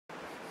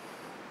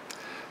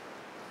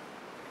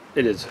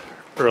It is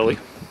early.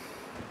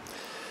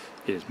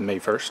 It is May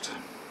 1st,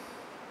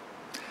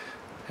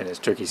 and it's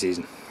turkey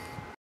season.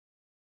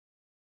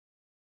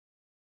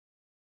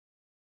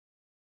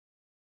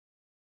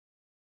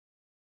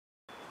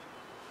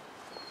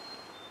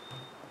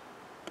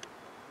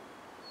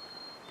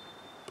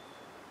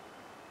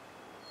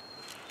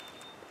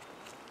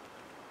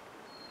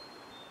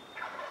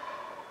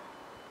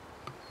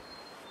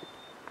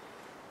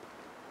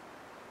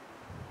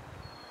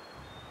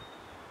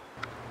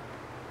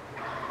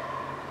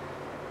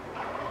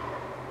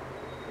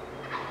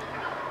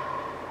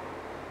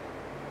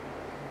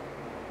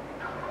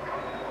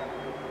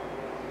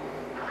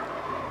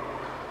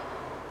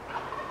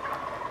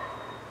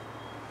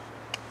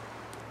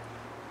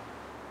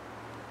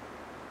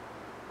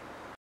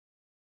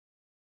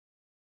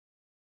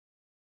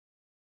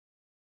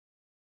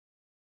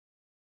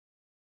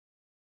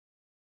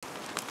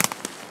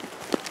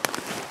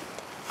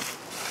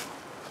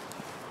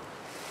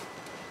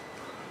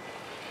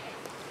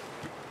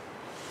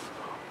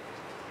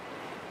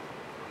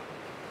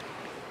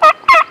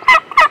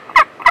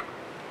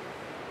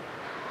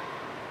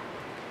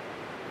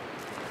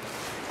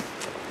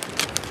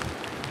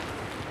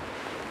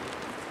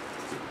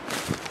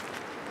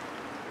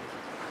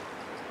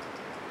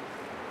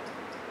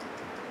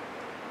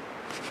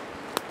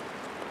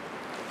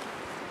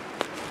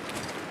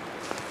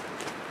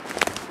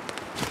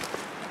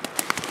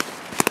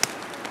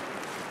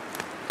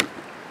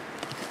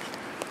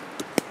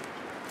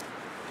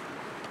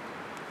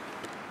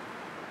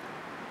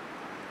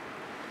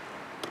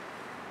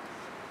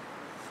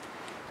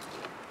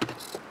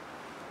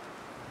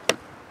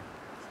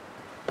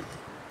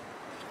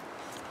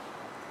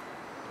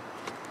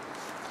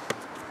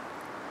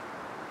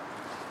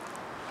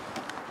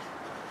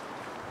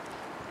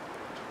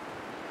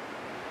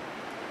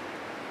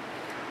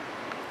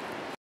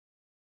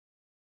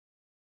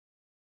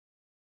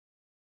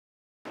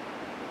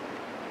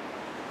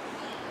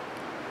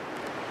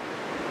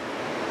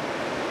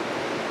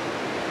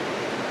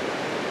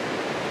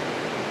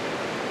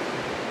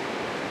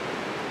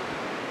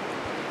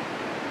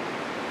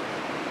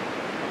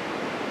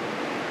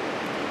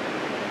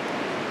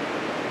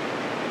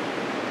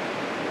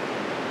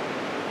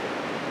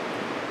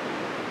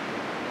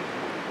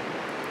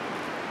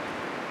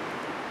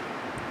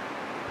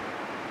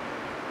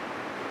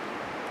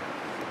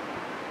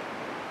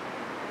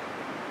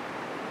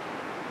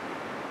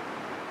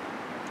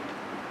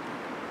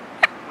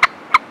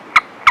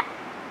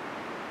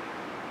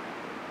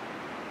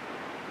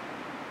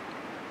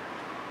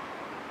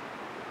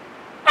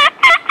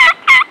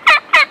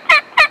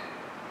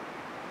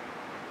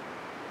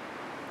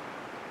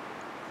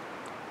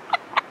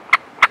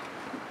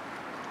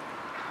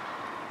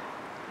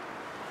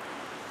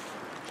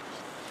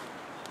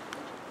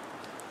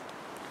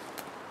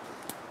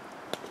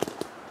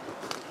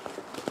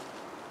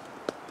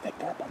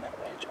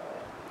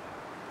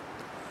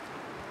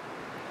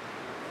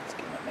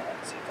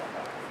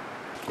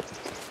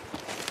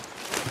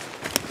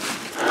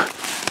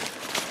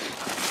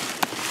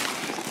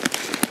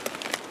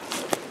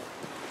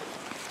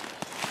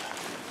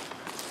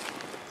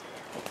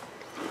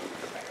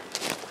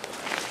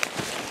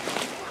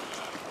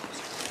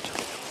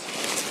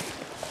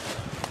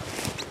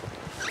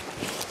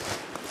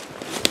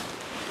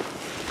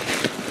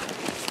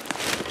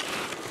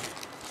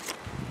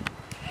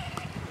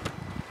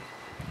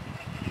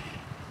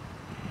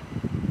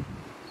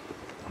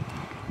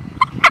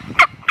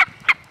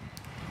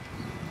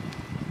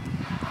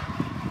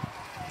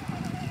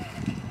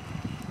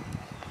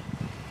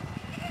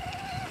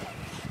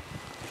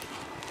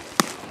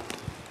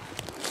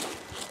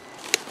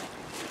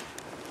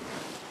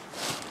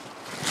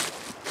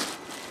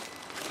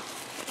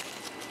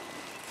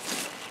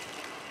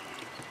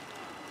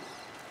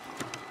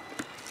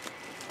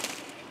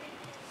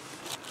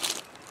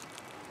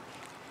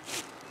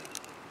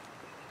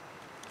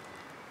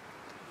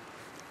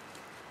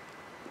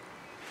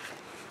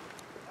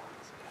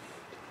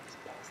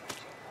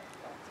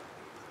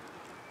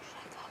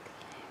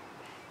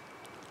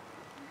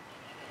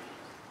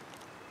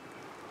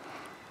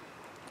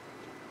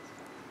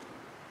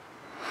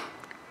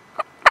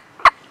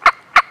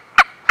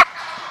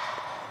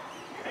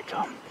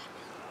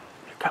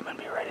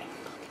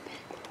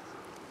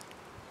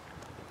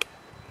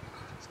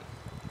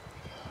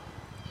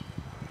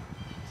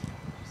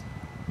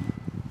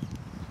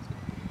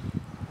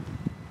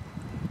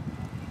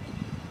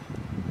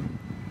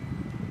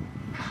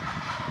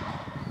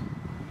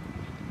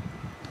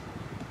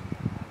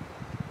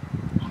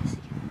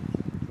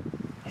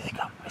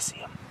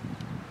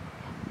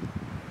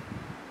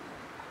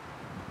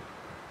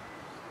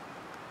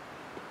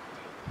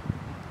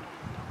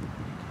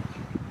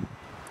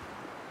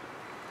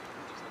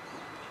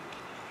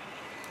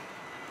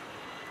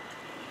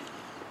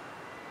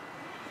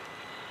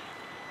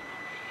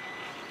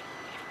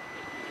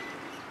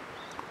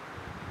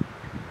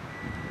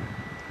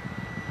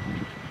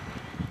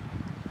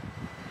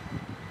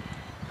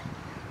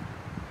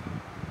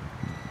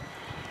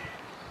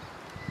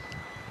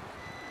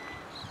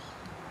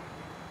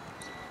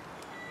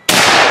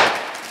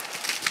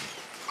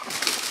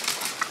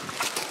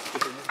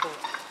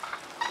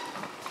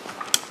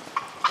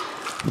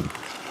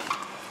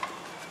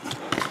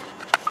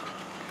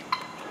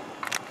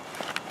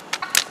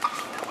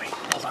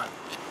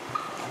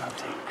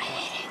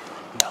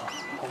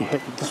 Yeah,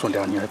 this one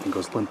down here I think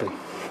goes limping.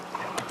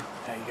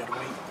 Now you gotta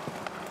wait.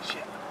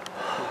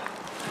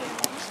 Shit.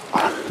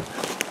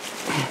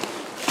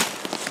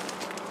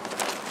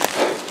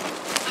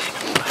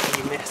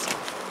 You missed.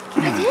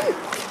 I didn't.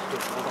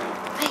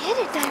 I hit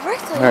it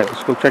directly. All right,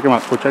 let's go check him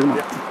out. Go check him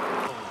out.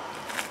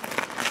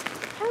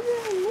 How did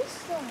I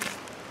miss that?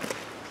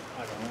 I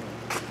don't know.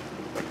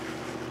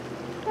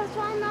 That's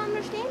why I'm not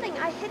understanding.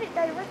 I hit it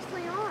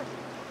directly on.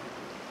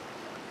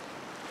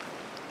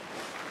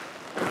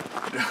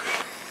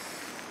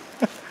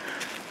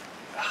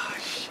 Oh,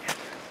 shit.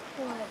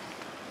 What?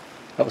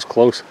 That was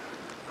close.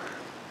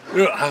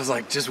 I was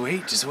like, just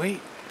wait, just wait.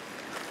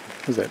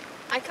 What was that?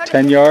 I cut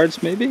 10 it.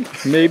 yards, maybe?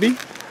 Maybe?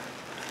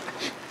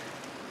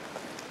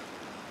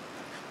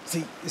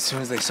 See, as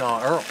soon as they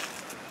saw Earl,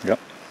 Yep.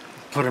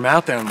 put him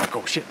out there, I'm like,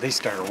 oh shit, they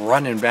started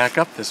running back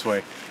up this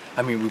way.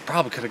 I mean, we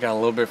probably could have got a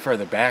little bit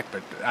further back,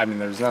 but I mean,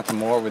 there's nothing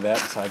more with that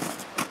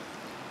besides.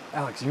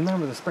 Alex, you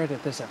remember the spread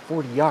at this at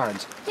 40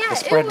 yards? Yeah, the it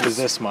spread was- was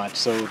this much,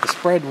 so the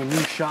spread when you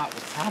shot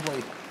was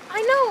probably.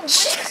 I know, but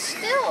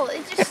still,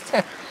 it just.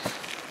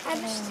 I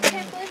just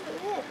can't believe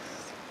it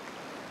missed.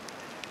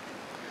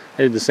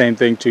 I did the same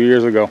thing 2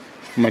 years ago.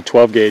 My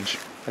 12 gauge.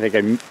 I think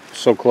I'm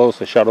so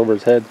close I shot over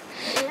his head.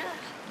 Yeah.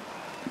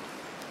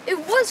 It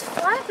was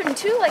flapping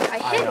too, like I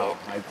hit I know.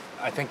 it.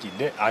 I think you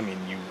did. I mean,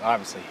 you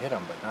obviously hit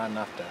him, but not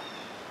enough to.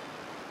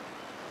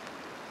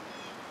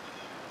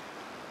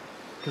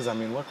 Because I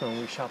mean, look, when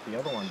we shot the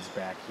other ones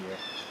back here,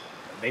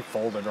 they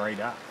folded right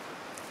up.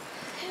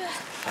 Yeah.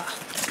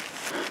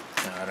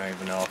 No, I don't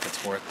even know if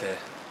it's worth to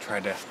try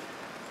to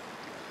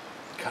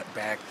cut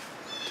back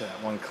to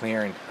that one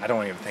clearing. I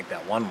don't even think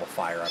that one will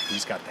fire up.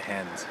 He's got the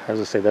hens. I was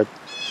gonna say that.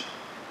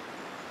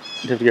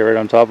 You have to get right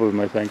on top of him,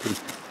 I think, and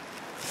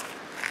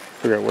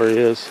figure out where he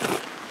is.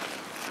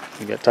 If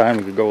you got time,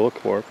 we could go look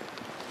for it.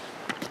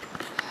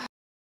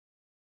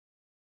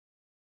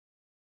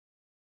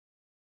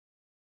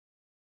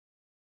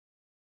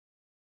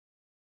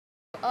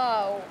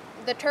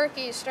 The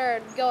turkeys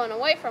started going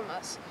away from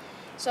us.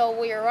 So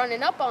we were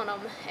running up on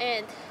them,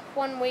 and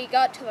when we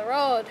got to the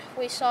road,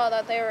 we saw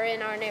that they were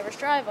in our neighbor's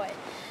driveway.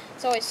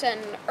 So we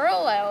sent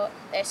Earl out.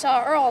 They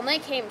saw Earl, and they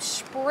came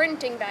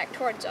sprinting back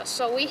towards us.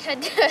 So we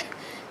had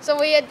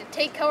to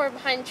take cover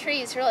behind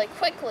trees really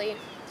quickly.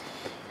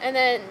 And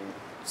then,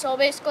 so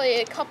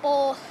basically a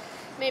couple,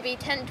 maybe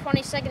 10,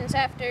 20 seconds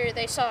after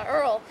they saw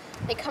Earl,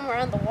 they come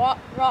around the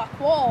rock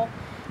wall,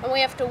 and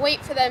we have to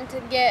wait for them to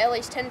get at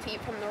least 10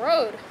 feet from the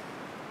road.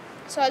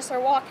 So as they're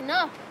walking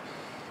up,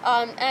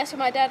 asking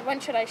my dad, when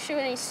should I shoot?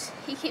 And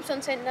he keeps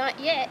on saying, not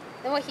yet.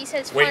 Then what he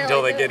says, Wait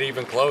until they finally get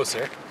even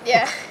closer.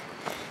 Yeah.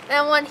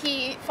 And when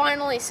he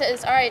finally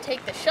says, all right,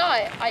 take the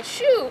shot, I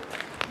shoot,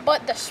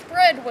 but the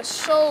spread is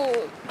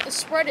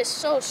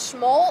so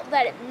small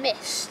that it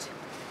missed.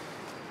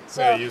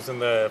 So Yeah, using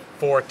the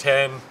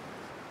 410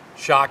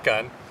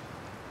 shotgun.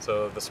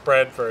 So the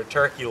spread for a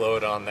turkey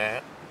load on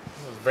that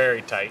was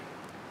very tight.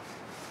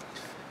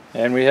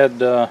 And we had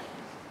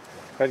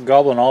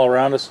gobbling all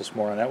around us this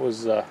morning. That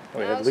was we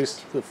had at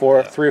least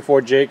three or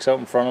four jakes out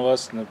in front of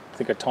us, and I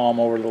think a tom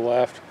over to the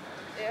left.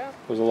 yeah. There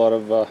was a lot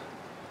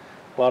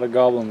of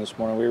gobbling this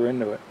morning. We were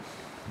into it.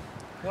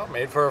 Well,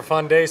 made for a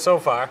fun day so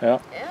far. Yeah.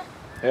 Yeah.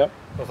 Yep.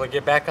 Hopefully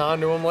get back on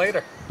to them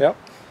later. Yep.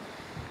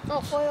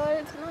 I'll fly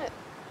later tonight.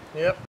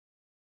 Yep.